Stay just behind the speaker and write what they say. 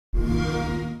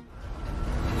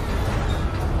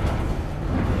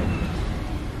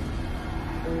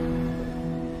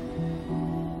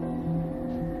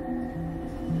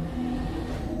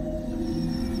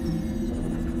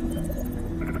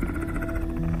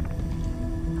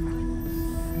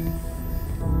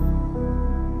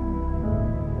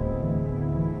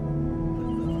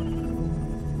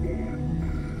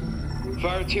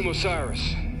Fire Team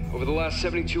Osiris. Over the last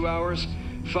 72 hours,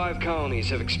 5 colonies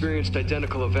have experienced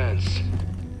identical events.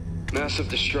 Massive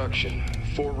destruction,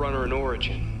 Forerunner in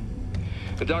origin.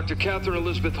 And Dr. Catherine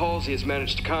Elizabeth Halsey has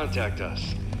managed to contact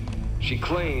us. She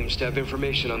claims to have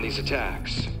information on these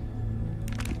attacks.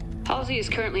 Halsey is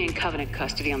currently in Covenant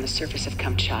custody on the surface of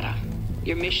Kamchatka.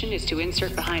 Your mission is to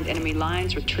insert behind enemy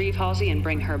lines, retrieve Halsey, and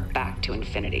bring her back to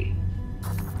Infinity.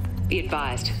 Be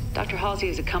advised, Dr. Halsey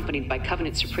is accompanied by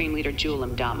Covenant Supreme Leader Jul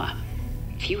 'Mdama.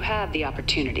 If you have the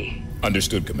opportunity...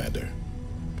 Understood, Commander.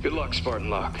 Good luck, Spartan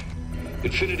Locke.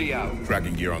 Infinity out.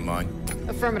 Tracking gear online.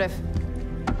 Affirmative.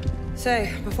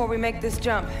 Say, before we make this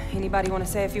jump, anybody want to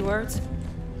say a few words?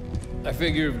 I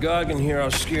figure if God can hear how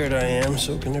scared I am,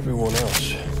 so can everyone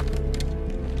else.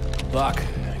 Locke,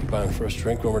 you buying the first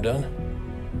drink when we're done?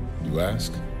 You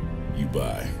ask, you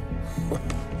buy.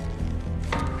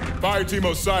 Fire Team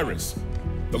Osiris,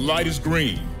 the light is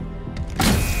green.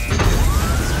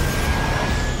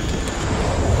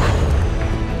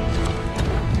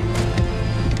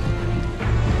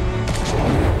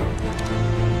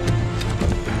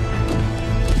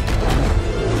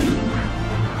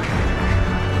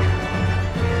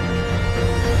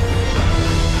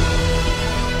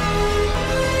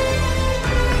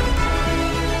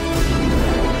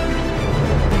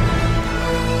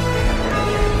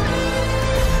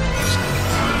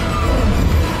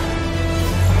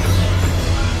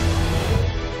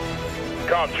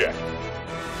 Check.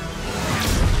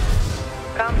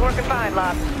 Comms working fine,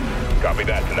 Locke. Copy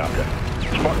that, Tanaka.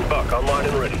 Spartan Buck online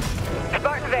and ready.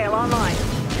 Spartan Vale online.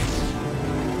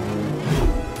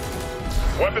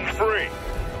 Weapons free.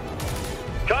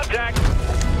 Contact!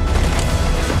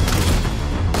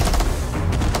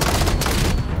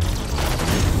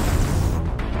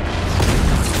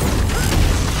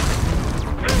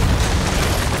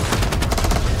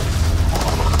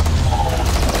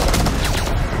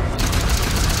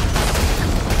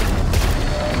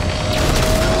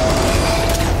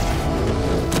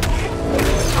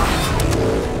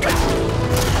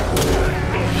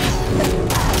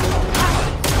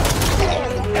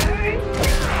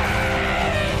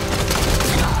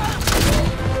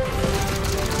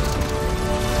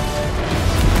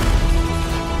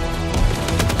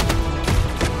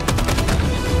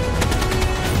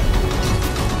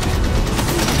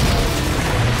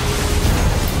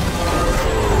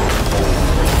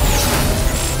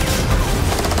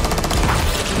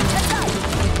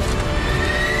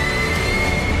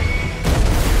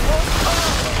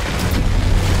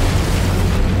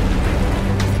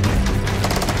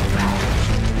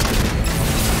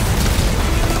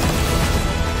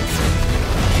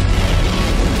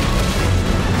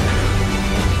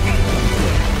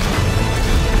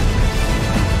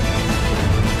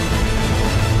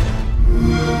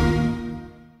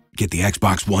 Get the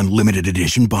Xbox One Limited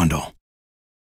Edition bundle.